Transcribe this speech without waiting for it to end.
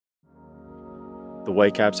The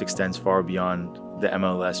Whitecaps extends far beyond the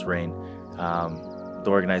MLS reign. The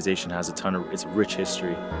organization has it's a rich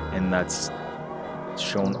history, and that's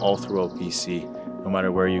shown all throughout BC. No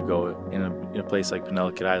matter where you go, in a place like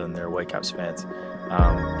Penelakut Island, there are Whitecaps fans.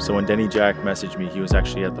 So when Denny Jack messaged me, he was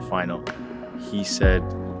actually at the final. He said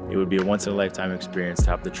it would be a once-in-a-lifetime experience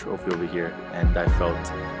to have the trophy over here, and I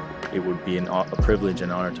felt it would be a privilege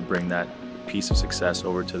and honor to bring that piece of success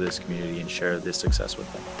over to this community and share this success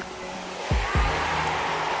with them.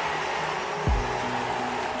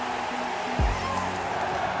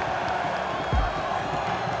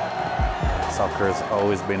 Soccer has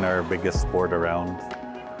always been our biggest sport around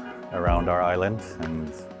our island,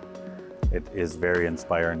 and it is very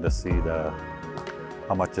inspiring to see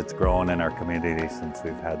how much it's grown in our community since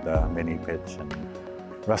we've had the mini pitch. And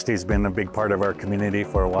Rusty's been a big part of our community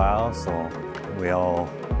for a while, so we all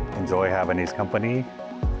enjoy having his company.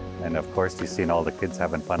 And of course, you've seen all the kids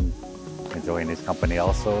having fun, enjoying his company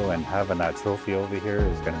also, and having that trophy over here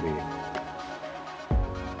is going to be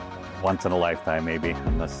once in a lifetime maybe,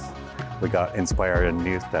 unless we got inspired in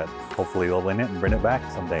youth that hopefully will win it and bring it back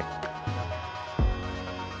someday.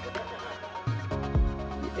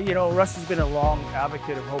 You know, Rusty's been a long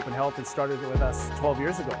advocate of Hope and Health and started with us 12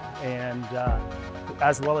 years ago. And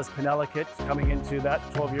as well as Penelakut coming into that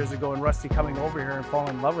 12 years ago, and Rusty coming over here and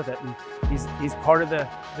falling in love with it. And he's part of the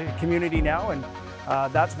community now, and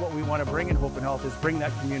that's what we want to bring in Hope and Health, is bring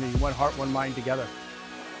that community, one heart, one mind together.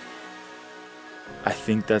 I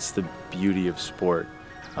think that's the beauty of sport.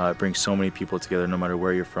 It brings so many people together, no matter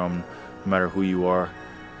where you're from, no matter who you are.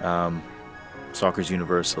 Soccer's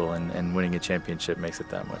universal, and winning a championship makes it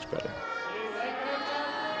that much better.